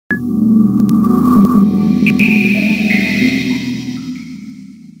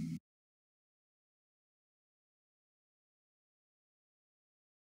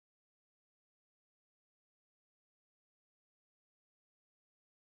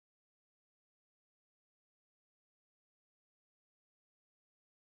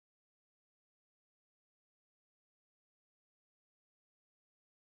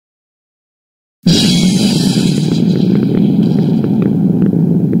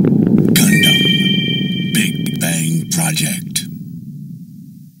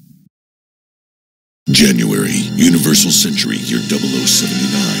January, Universal Century, year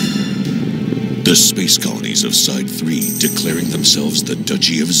 0079. The space colonies of Side 3, declaring themselves the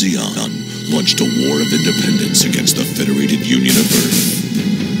Duchy of Zeon, launched a war of independence against the Federated Union of Earth.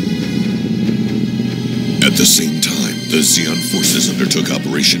 At the same time, the Zeon forces undertook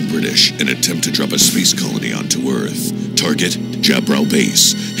Operation British, an attempt to drop a space colony onto Earth. Target, Jabrao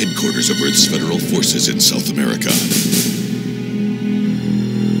Base, headquarters of Earth's federal forces in South America.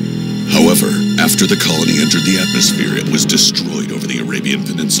 However, after the colony entered the atmosphere, it was destroyed over the Arabian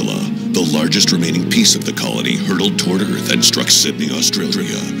Peninsula. The largest remaining piece of the colony hurtled toward Earth and struck Sydney,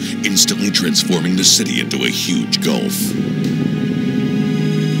 Australia, instantly transforming the city into a huge gulf.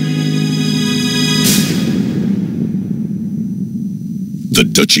 The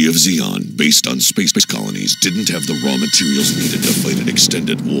Duchy of Zeon, based on space colonies, didn't have the raw materials needed to fight an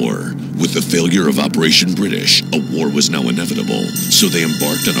extended war. With the failure of Operation British, a war was now inevitable, so they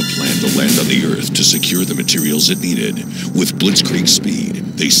embarked on a plan to land on the Earth to secure the materials it needed. With blitzkrieg speed,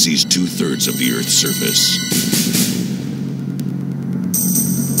 they seized 2/3 of the Earth's surface.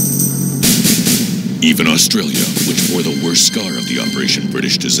 Even Australia, which bore the worst scar of the Operation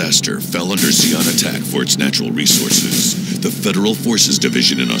British disaster, fell under Zeon attack for its natural resources. The Federal Forces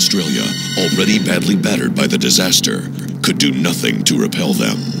Division in Australia, already badly battered by the disaster, could do nothing to repel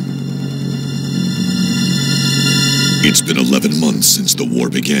them. It's been 11 months since the war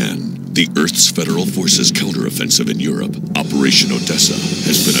began. The Earth's Federal Forces counteroffensive in Europe, Operation Odessa,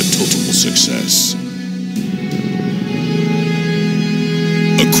 has been a total success.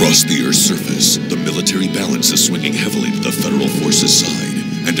 Across the Earth's surface, the military balance is swinging heavily to the Federal Forces' side.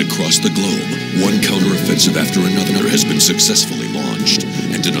 And across the globe, one counteroffensive after another has been successfully launched.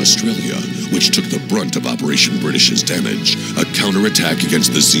 And in Australia, which took the brunt of Operation British's damage, a counterattack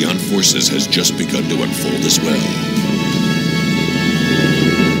against the Zeon forces has just begun to unfold as well.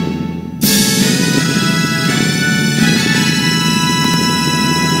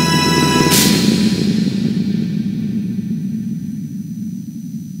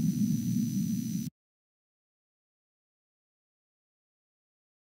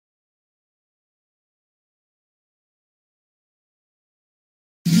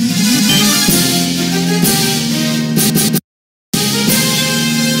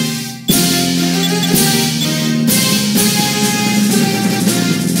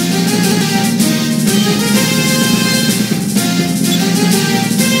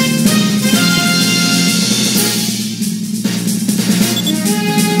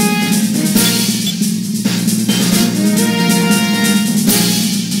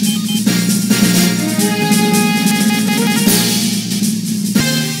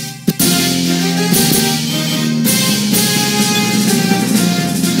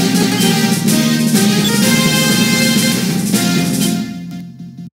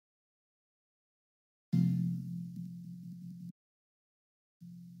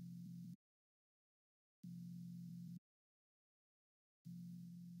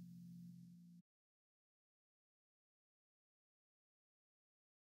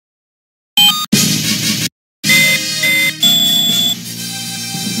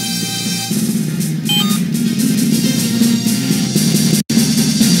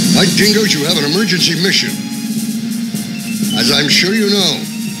 Dingoes, you have an emergency mission. As I'm sure you know,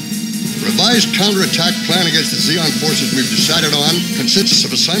 the revised counterattack plan against the Zeon forces we've decided on consists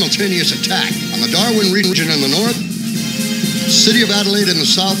of a simultaneous attack on the Darwin region in the north, the city of Adelaide in the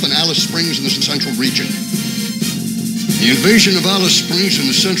south, and Alice Springs in the central region. The invasion of Alice Springs in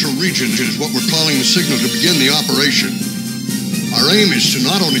the central region is what we're calling the signal to begin the operation. Our aim is to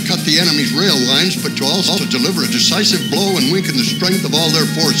not only cut the enemy's rail lines, but to also deliver a decisive blow and weaken the strength of all their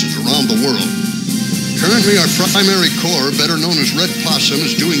forces around the world. Currently, our primary corps, better known as Red Possum,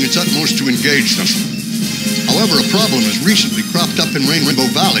 is doing its utmost to engage them. However, a problem has recently cropped up in Rainbow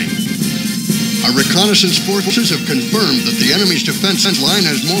Valley. Our reconnaissance forces have confirmed that the enemy's defense line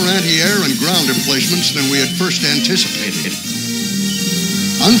has more anti-air and ground emplacements than we had first anticipated.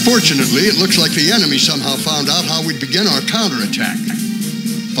 Unfortunately, it looks like the enemy somehow found out how we'd begin our counterattack.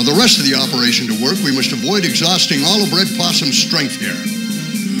 For the rest of the operation to work, we must avoid exhausting all of Red Possum's strength here.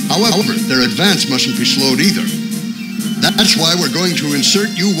 However, their advance mustn't be slowed either. That's why we're going to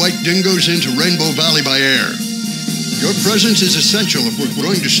insert you white dingoes into Rainbow Valley by air. Your presence is essential if we're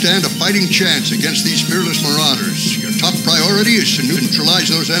going to stand a fighting chance against these fearless marauders. Your top priority is to neutralize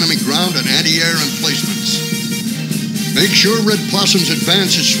those enemy ground and anti-air emplacements. Make sure Red Possum's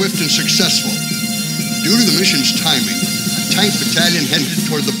advance is swift and successful. Due to the mission's timing, a tank battalion headed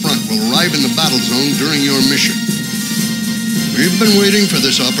toward the front will arrive in the battle zone during your mission. We've been waiting for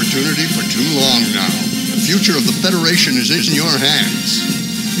this opportunity for too long now. The future of the Federation is in your hands.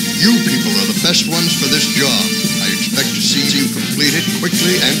 You people are the best ones for this job. I expect to see you complete it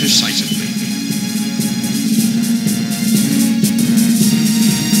quickly and decisively.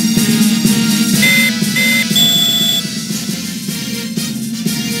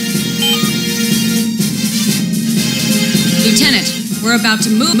 Lieutenant, we're about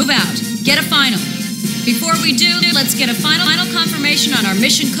to move out. Get a final. Before we do, let's get a final confirmation on our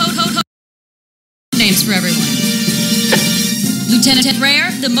mission code names for everyone. Lieutenant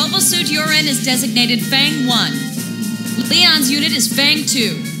Rare, the mobile suit you're in is designated Fang 1. Leon's unit is Fang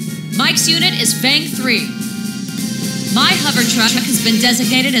 2. Mike's unit is Fang 3. My hover truck has been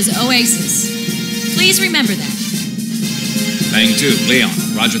designated as Oasis. Please remember that. Fang 2, Leon.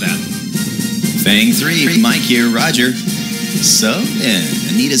 Roger that. Fang 3, Mike here, Roger. So, yeah,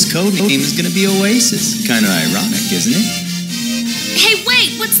 Anita's code name is gonna be Oasis. Kinda ironic, isn't it? Hey,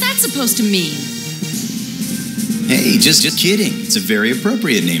 wait! What's that supposed to mean? Hey, just kidding. It's a very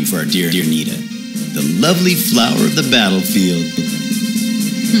appropriate name for our dear Anita. The lovely flower of the battlefield.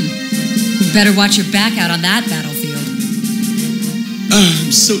 Better watch your back out on that battlefield.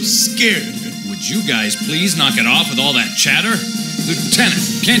 I'm so scared. Would you guys please knock it off with all that chatter?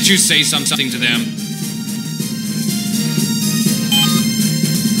 Lieutenant, can't you say something to them?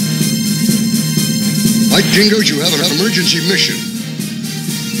 White Dingoes, you have an emergency mission.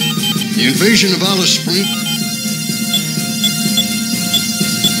 The invasion of Alice Springs.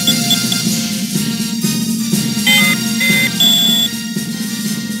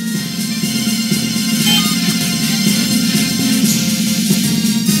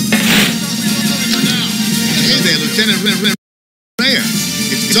 Hey there, Lieutenant Rare.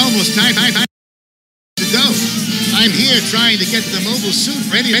 It's almost time to go. I'm here trying to get the mobile suit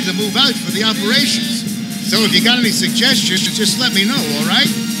ready to move out for the operations. So if you got any suggestions, just let me know, all right?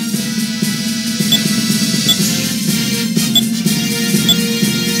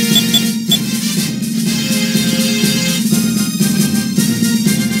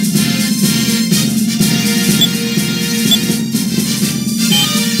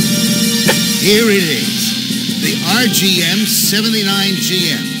 Here it is, the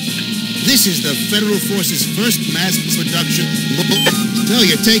RGM-79GM. This is the Federal Force's first mass production. No,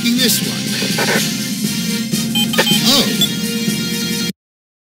 you're taking this one. Oh.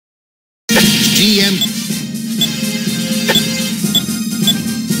 GM.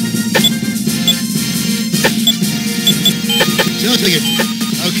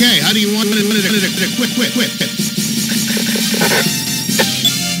 Okay, how do you want it? Quick.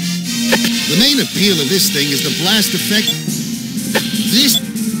 The main appeal of this thing is the blast effect.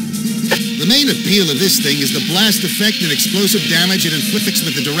 The main appeal of this thing is the blast effect and explosive damage it inflicts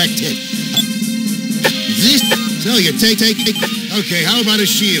with a direct hit. So you take. Okay, how about a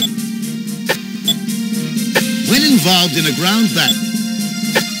shield? When involved in a ground battle,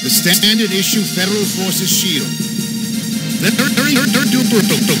 the standard issue Federal Forces shield.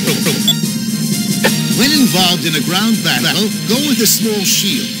 When involved in a ground battle, go with a small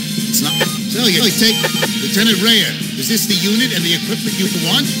shield. It's not. So you take Lieutenant Rare. Is this the unit and the equipment you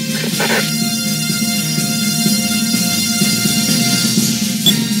want?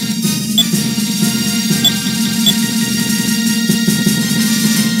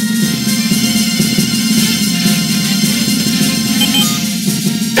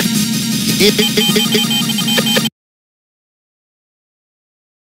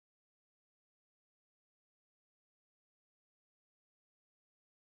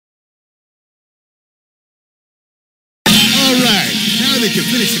 That you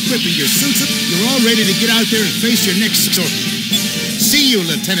finished equipping your suits, you're all ready to get out there and face your next story. See you,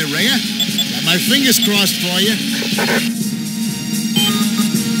 Lieutenant Rhea. Got my fingers crossed for you.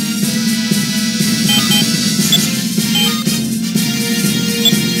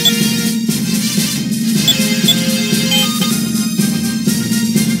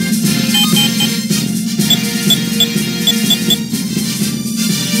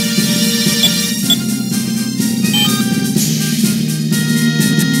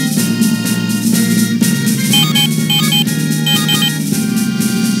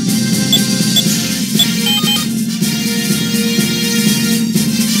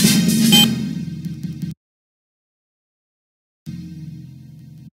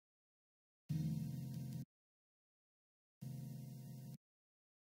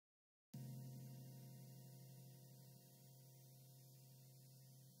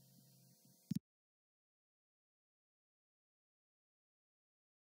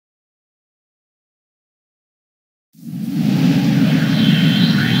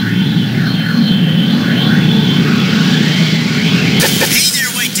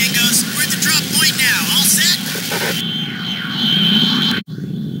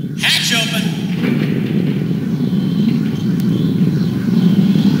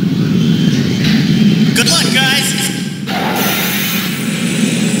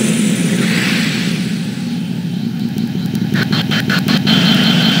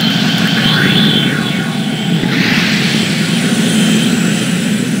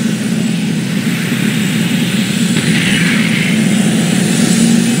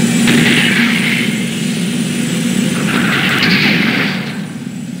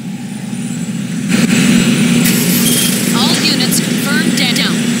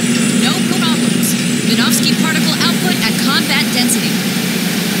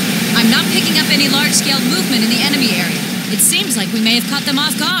 I'm not picking up any large-scale movement in the enemy area. It seems like we may have caught them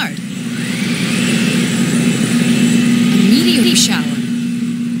off guard. A meteor shower.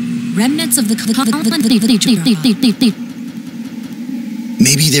 Remnants of the...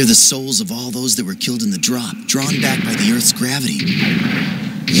 Maybe they're the souls of all those that were killed in the drop, drawn back by the Earth's gravity.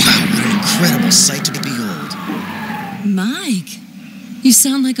 Wow, what an incredible sight to behold. Mike, you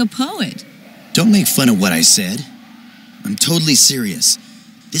sound like a poet. Don't make fun of what I said. I'm totally serious.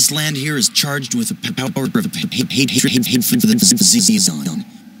 This land here is charged with the power of hatred for the Zeon.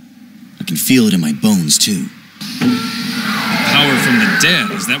 I can feel it in my bones, too. Power from the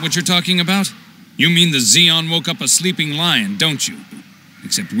dead, is that what you're talking about? You mean the Zeon woke up a sleeping lion, don't you?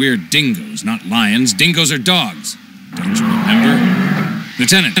 Except we're dingoes, not lions. Dingoes are dogs. Don't you remember?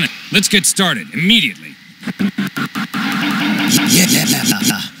 Lieutenant, let's get started, immediately. Yeah.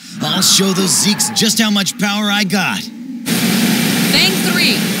 I'll show those Zeeks just how much power I got. Fang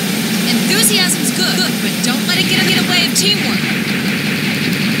 3. Enthusiasm's good, but don't let it get in the way of teamwork.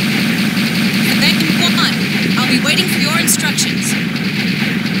 Fang 1. I'll be waiting for your instructions.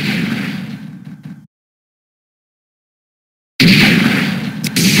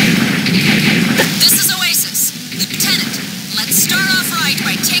 This is Oasis. Lieutenant, let's start off right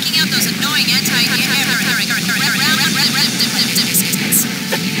by taking out those annoying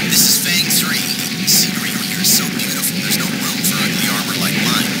This is Fang 3. Scenery here is so beautiful, there's no room for ugly armor like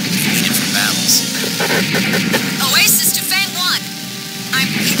mine. We need it for battles.